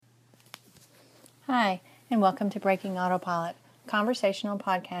Hi, and welcome to Breaking Autopilot, a conversational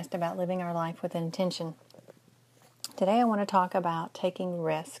podcast about living our life with intention. Today I want to talk about taking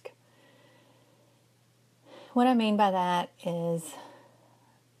risk. What I mean by that is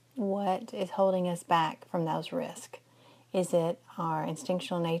what is holding us back from those risks. Is it our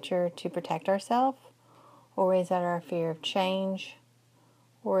instinctual nature to protect ourselves? Or is it our fear of change?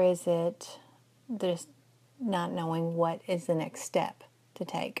 Or is it just not knowing what is the next step to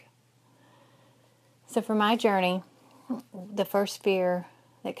take? So for my journey, the first fear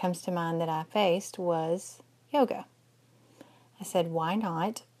that comes to mind that I faced was yoga. I said, why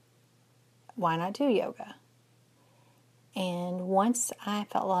not? Why not do yoga? And once I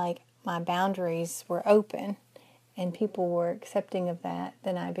felt like my boundaries were open and people were accepting of that,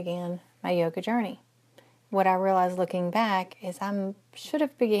 then I began my yoga journey. What I realized looking back is I should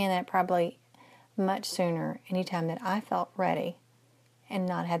have began that probably much sooner, anytime that I felt ready and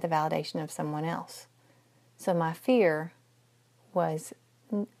not had the validation of someone else. So my fear was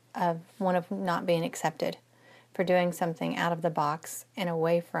of one of not being accepted for doing something out of the box and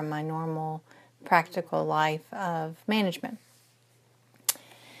away from my normal practical life of management.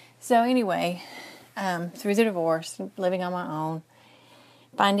 So anyway, through the divorce, living on my own,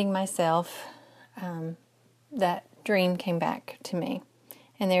 finding myself, that dream came back to me.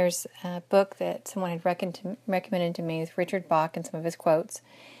 And there's a book that someone had recommended to me with Richard Bach and some of his quotes.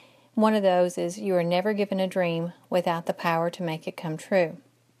 One of those is, "You are never given a dream without the power to make it come true."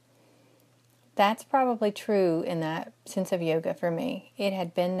 That's probably true in that sense of yoga for me. It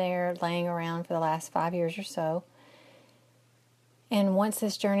had been there laying around for the last 5 years or so. And once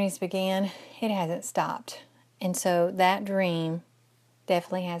this journey's began, it hasn't stopped. And so that dream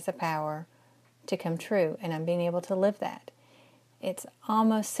definitely has the power to come true. And I'm being able to live that. It's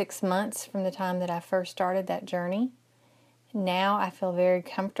almost 6 months from the time that I first started that journey. Now I feel very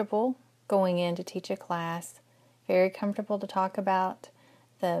comfortable going in to teach a class, very comfortable to talk about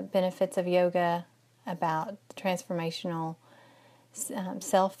the benefits of yoga, about the transformational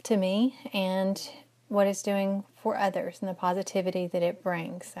self to me, and what it's doing for others and the positivity that it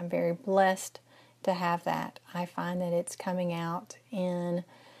brings. I'm very blessed to have that. I find that it's coming out in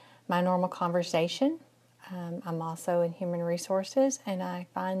my normal conversation. I'm also in human resources, and I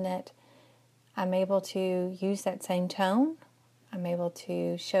find that I'm able to use that same tone. I'm able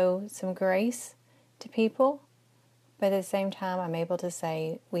to show some grace to people, but at the same time, I'm able to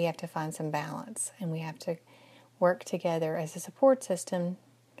say we have to find some balance and we have to work together as a support system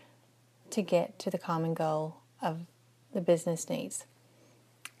to get to the common goal of the business needs.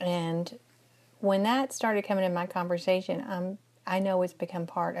 And when that started coming in my conversation, I know it's become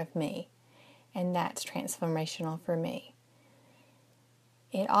part of me, and that's transformational for me.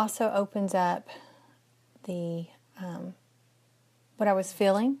 It also opens up the what I was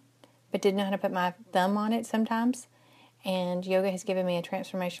feeling, but didn't know how to put my thumb on it sometimes. And yoga has given me a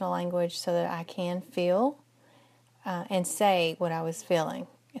transformational language so that I can feel and say what I was feeling.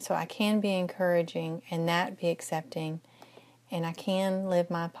 So I can be encouraging and that be accepting, and I can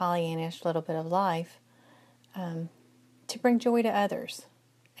live my Pollyannish little bit of life to bring joy to others.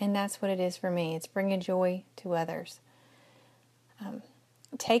 And that's what it is for me. It's bringing joy to others.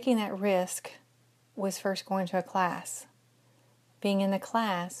 Taking that risk was first going to a class. Being in the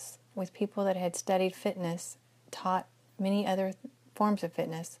class with people that had studied fitness, taught many other forms of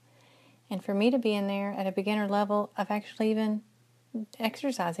fitness. And for me to be in there at a beginner level of actually even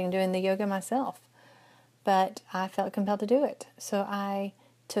exercising, doing the yoga myself. But I felt compelled to do it. So I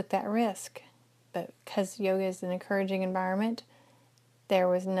took that risk. But because yoga is an encouraging environment, there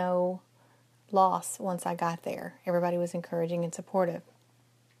was no loss once I got there. Everybody was encouraging and supportive.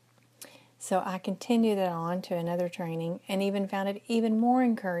 So I continued that on to another training and even found it even more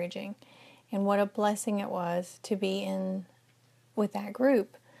encouraging. And what a blessing it was to be in with that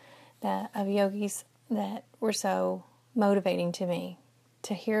group of yogis that were so motivating to me,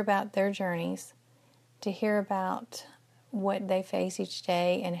 to hear about their journeys, to hear about what they face each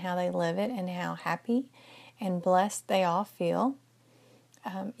day and how they live it and how happy and blessed they all feel.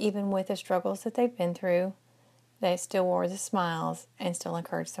 Even with the struggles that they've been through, they still wore the smiles and still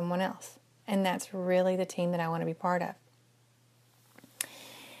encourage someone else. And that's really the team that I want to be part of.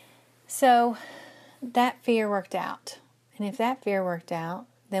 So that fear worked out. And if that fear worked out,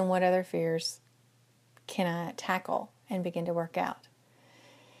 then what other fears can I tackle and begin to work out?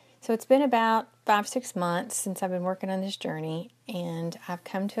 So it's been about 5-6 months since I've been working on this journey, and I've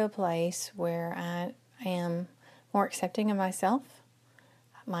come to a place where I am more accepting of myself.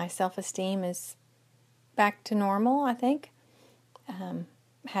 My self-esteem is back to normal, I think.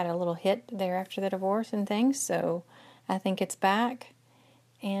 Had a little hit there after the divorce and things, so I think it's back.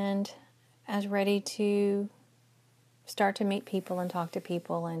 And I was ready to start to meet people and talk to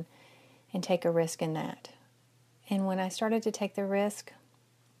people and take a risk in that. And when I started to take the risk,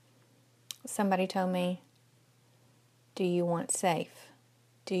 somebody told me, do you want safe?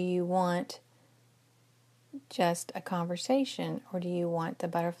 Do you want just a conversation, or do you want the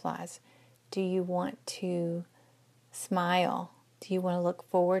butterflies? Do you want to smile? Do you want to look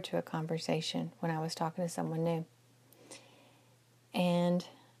forward to a conversation when I was talking to someone new? And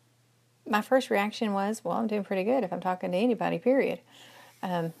my first reaction was, well, I'm doing pretty good if I'm talking to anybody, period.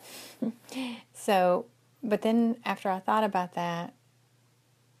 But then after I thought about that,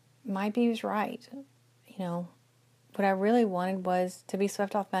 my view was right. You know, what I really wanted was to be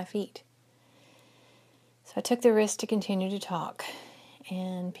swept off my feet. So I took the risk to continue to talk,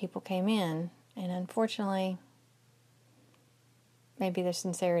 and people came in, and unfortunately, maybe their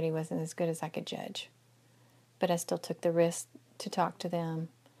sincerity wasn't as good as I could judge. But I still took the risk to talk to them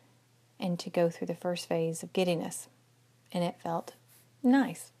and to go through the first phase of giddiness. And it felt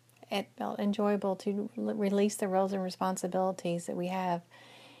nice. It felt enjoyable to release the roles and responsibilities that we have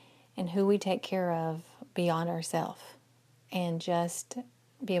and who we take care of beyond ourselves, and just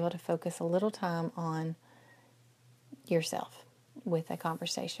be able to focus a little time on yourself with a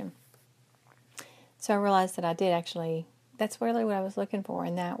conversation. So I realized that I did actually, that's really what I was looking for,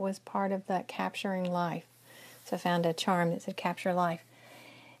 and that was part of that capturing life. So I found a charm that said capture life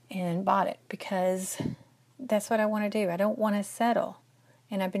and bought it because that's what I want to do. I don't want to settle.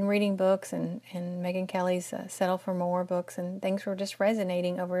 And I've been reading books and Megyn Kelly's Settle for More books, and things were just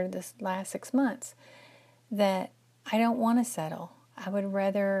resonating over this last 6 months that I don't want to settle. I would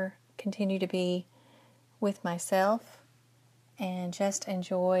rather continue to be with myself and just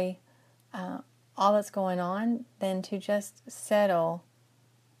enjoy all that's going on than to just settle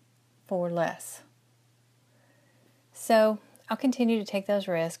for less. So I'll continue to take those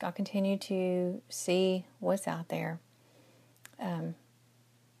risks. I'll continue to see what's out there.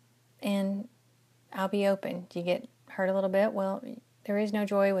 And I'll be open. Do you get hurt a little bit? Well, there is no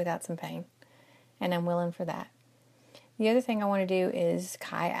joy without some pain, and I'm willing for that. The other thing I want to do is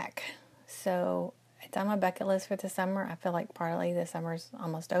kayak. So it's on my bucket list for the summer. I feel like partly the summer's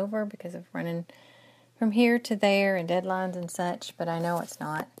almost over because of running from here to there and deadlines and such, but I know it's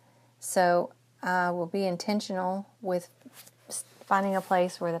not. So I will be intentional with finding a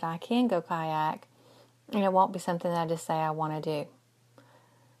place where that I can go kayak, and it won't be something that I just say I want to do.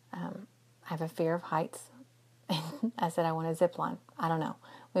 I have a fear of heights. I said I want to zip line. I don't know.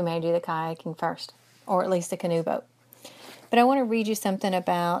 We may do the kayaking first, or at least a canoe boat. But I want to read you something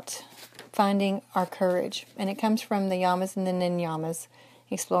about finding our courage. And it comes from the Yamas and the Ninyamas,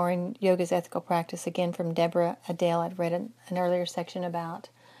 Exploring Yoga's Ethical Practice, again from Deborah Adele. I'd read an earlier section about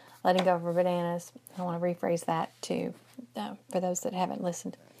letting go of our bananas. I want to rephrase that too, for those that haven't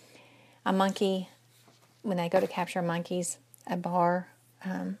listened. A monkey, when they go to capture monkeys, a bar,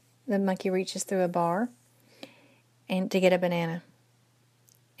 the monkey reaches through a bar and to get a banana.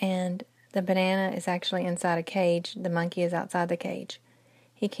 And the banana is actually inside a cage. The monkey is outside the cage.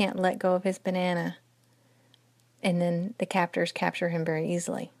 He can't let go of his banana. And then the captors capture him very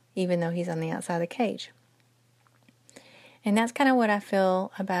easily, even though he's on the outside of the cage. And that's kind of what I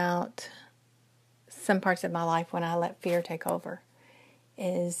feel about some parts of my life when I let fear take over.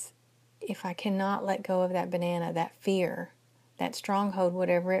 Is if I cannot let go of that banana, that fear, that stronghold,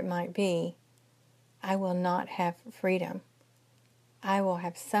 whatever it might be, I will not have freedom. I will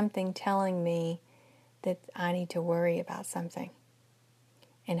have something telling me that I need to worry about something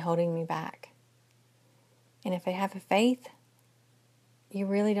and holding me back. And if I have a faith, you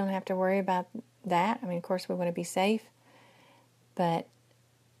really don't have to worry about that. I mean, of course, we want to be safe. But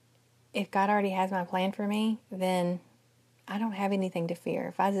if God already has my plan for me, then I don't have anything to fear.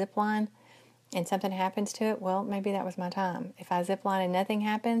 If I zip line and something happens to it, well, maybe that was my time. If I zip line and nothing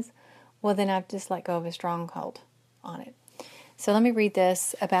happens, well, then I've just let go of a stronghold on it. So let me read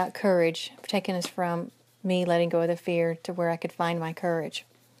this about courage, taking us from me letting go of the fear to where I could find my courage.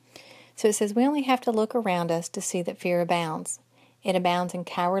 So it says, we only have to look around us to see that fear abounds. It abounds in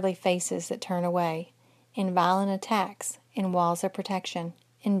cowardly faces that turn away, in violent attacks, in walls of protection,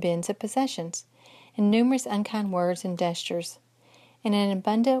 in bins of possessions, in numerous unkind words and gestures. In an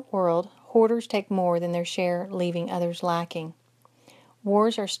abundant world, hoarders take more than their share, leaving others lacking.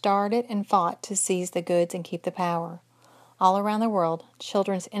 Wars are started and fought to seize the goods and keep the power. All around the world,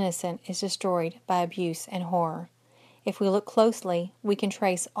 children's innocence is destroyed by abuse and horror. If we look closely, we can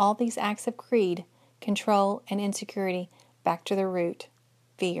trace all these acts of greed, control, and insecurity back to the root,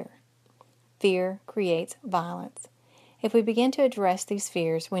 fear. Fear creates violence. If we begin to address these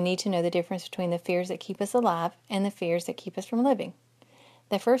fears, we need to know the difference between the fears that keep us alive and the fears that keep us from living.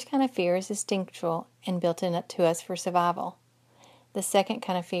 The first kind of fear is instinctual and built into us for survival. The second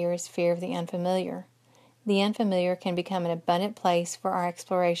kind of fear is fear of the unfamiliar. The unfamiliar can become an abundant place for our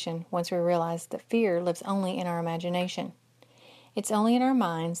exploration once we realize that fear lives only in our imagination. It's only in our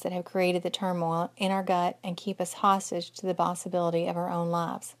minds that have created the turmoil in our gut and keep us hostage to the possibility of our own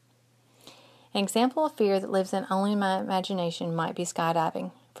lives. An example of fear that lives in only my imagination might be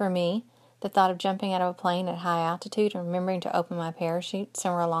skydiving. For me, the thought of jumping out of a plane at high altitude and remembering to open my parachute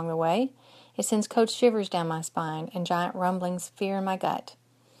somewhere along the way, it sends cold shivers down my spine and giant rumblings of fear in my gut.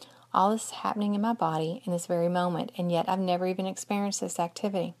 All this is happening in my body in this very moment, and yet I've never even experienced this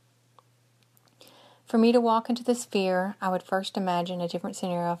activity. For me to walk into this fear, I would first imagine a different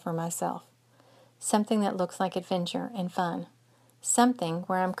scenario for myself. Something that looks like adventure and fun. Something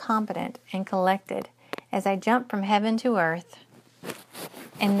where I'm competent and collected as I jump from heaven to earth.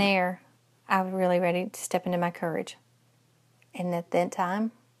 And there, I'm really ready to step into my courage. And at that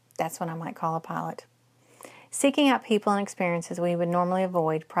time, that's when I might call a pilot. Seeking out people and experiences we would normally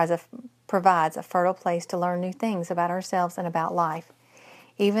avoid provides a fertile place to learn new things about ourselves and about life.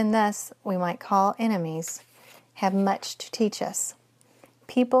 Even thus, we might call enemies, have much to teach us.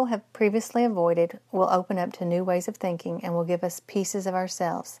 People have previously avoided will open up to new ways of thinking and will give us pieces of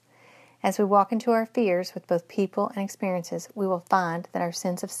ourselves. As we walk into our fears with both people and experiences, we will find that our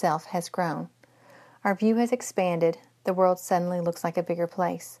sense of self has grown. Our view has expanded, the world suddenly looks like a bigger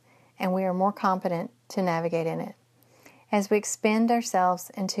place, and we are more competent to navigate in it. As we expend ourselves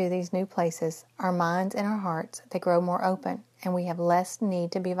into these new places, our minds and our hearts, they grow more open, and we have less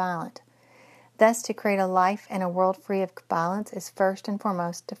need to be violent. Thus, to create a life and a world free of violence is first and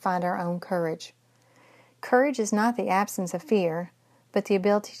foremost to find our own courage. Courage is not the absence of fear, but the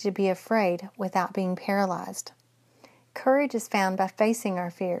ability to be afraid without being paralyzed. Courage is found by facing our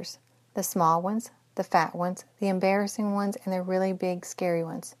fears, the small ones, the fat ones, the embarrassing ones, and the really big, scary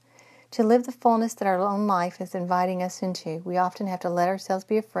ones. To live the fullness that our own life is inviting us into, we often have to let ourselves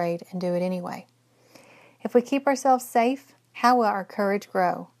be afraid and do it anyway. If we keep ourselves safe, how will our courage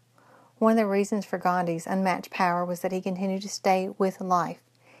grow? One of the reasons for Gandhi's unmatched power was that he continued to stay with life.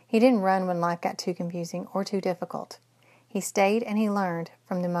 He didn't run when life got too confusing or too difficult. He stayed and he learned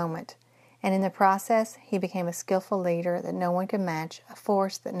from the moment. And in the process, he became a skillful leader that no one could match, a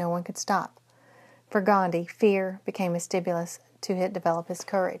force that no one could stop. For Gandhi, fear became a stimulus to develop his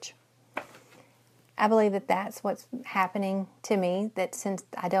courage. I believe that that's what's happening to me, that since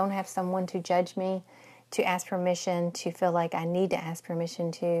I don't have someone to judge me, to ask permission, to feel like I need to ask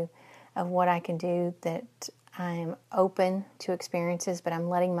permission to, of what I can do, that I'm open to experiences, but I'm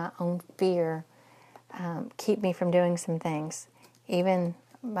letting my own fear keep me from doing some things. Even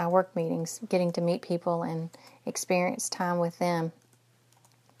my work meetings, getting to meet people and experience time with them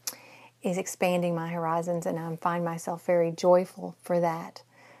is expanding my horizons, and I find myself very joyful for that.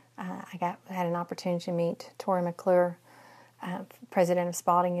 I had an opportunity to meet Tori McClure, president of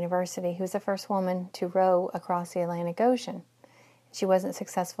Spalding University, who was the first woman to row across the Atlantic Ocean. She wasn't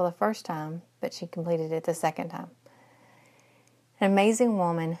successful the first time, but she completed it the second time. An amazing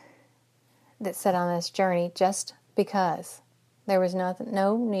woman that set on this journey just because there was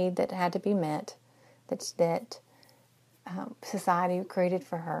no need that had to be met, that society created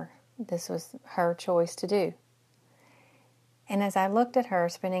for her. This was her choice to do. And as I looked at her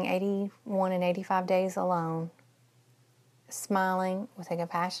spending 81 and 85 days alone, smiling with a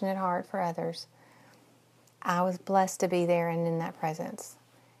compassionate heart for others, I was blessed to be there and in that presence,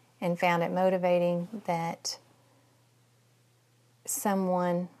 and found it motivating that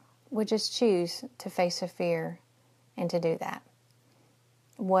someone would just choose to face a fear and to do that.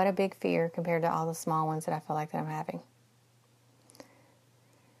 What a big fear compared to all the small ones that I feel like that I'm having.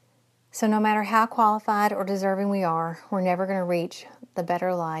 So no matter how qualified or deserving we are, we're never going to reach the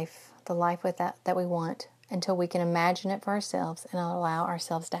better life, the life with that we want, until we can imagine it for ourselves and allow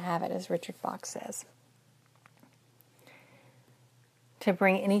ourselves to have it, as Richard Fox says. To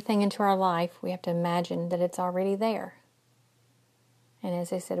bring anything into our life, we have to imagine that it's already there. And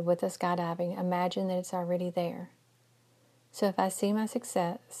as I said with the skydiving, imagine that it's already there. So if I see my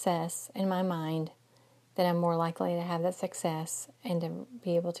success in my mind, then I'm more likely to have that success and to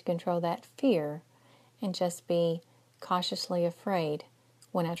be able to control that fear and just be cautiously afraid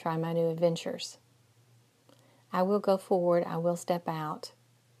when I try my new adventures. I will go forward, I will step out,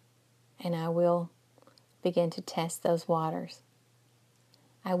 and I will begin to test those waters.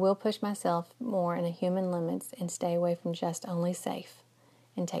 I will push myself more in the human limits and stay away from just only safe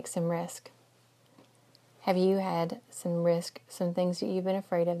and take some risk. Have you had some risk, some things that you've been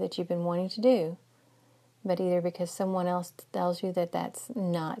afraid of that you've been wanting to do, but either because someone else tells you that that's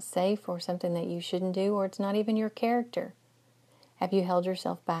not safe or something that you shouldn't do, or it's not even your character? Have you held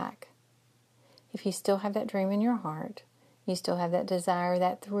yourself back? If you still have that dream in your heart, you still have that desire,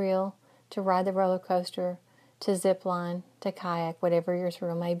 that thrill to ride the roller coaster, to zip line, to kayak, whatever your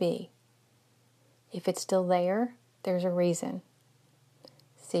thrill may be. If it's still there, there's a reason.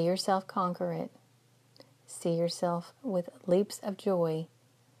 See yourself conquer it. See yourself with leaps of joy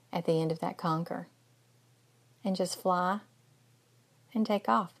at the end of that conquer. And just fly and take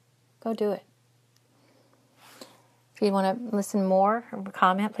off. Go do it. If you want to listen more or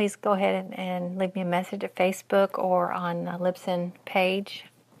comment, please go ahead and leave me a message at Facebook or on the Libsyn page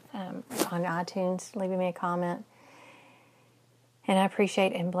on iTunes. Leave me a comment. And I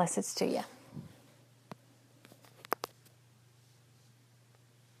appreciate and blessings to you.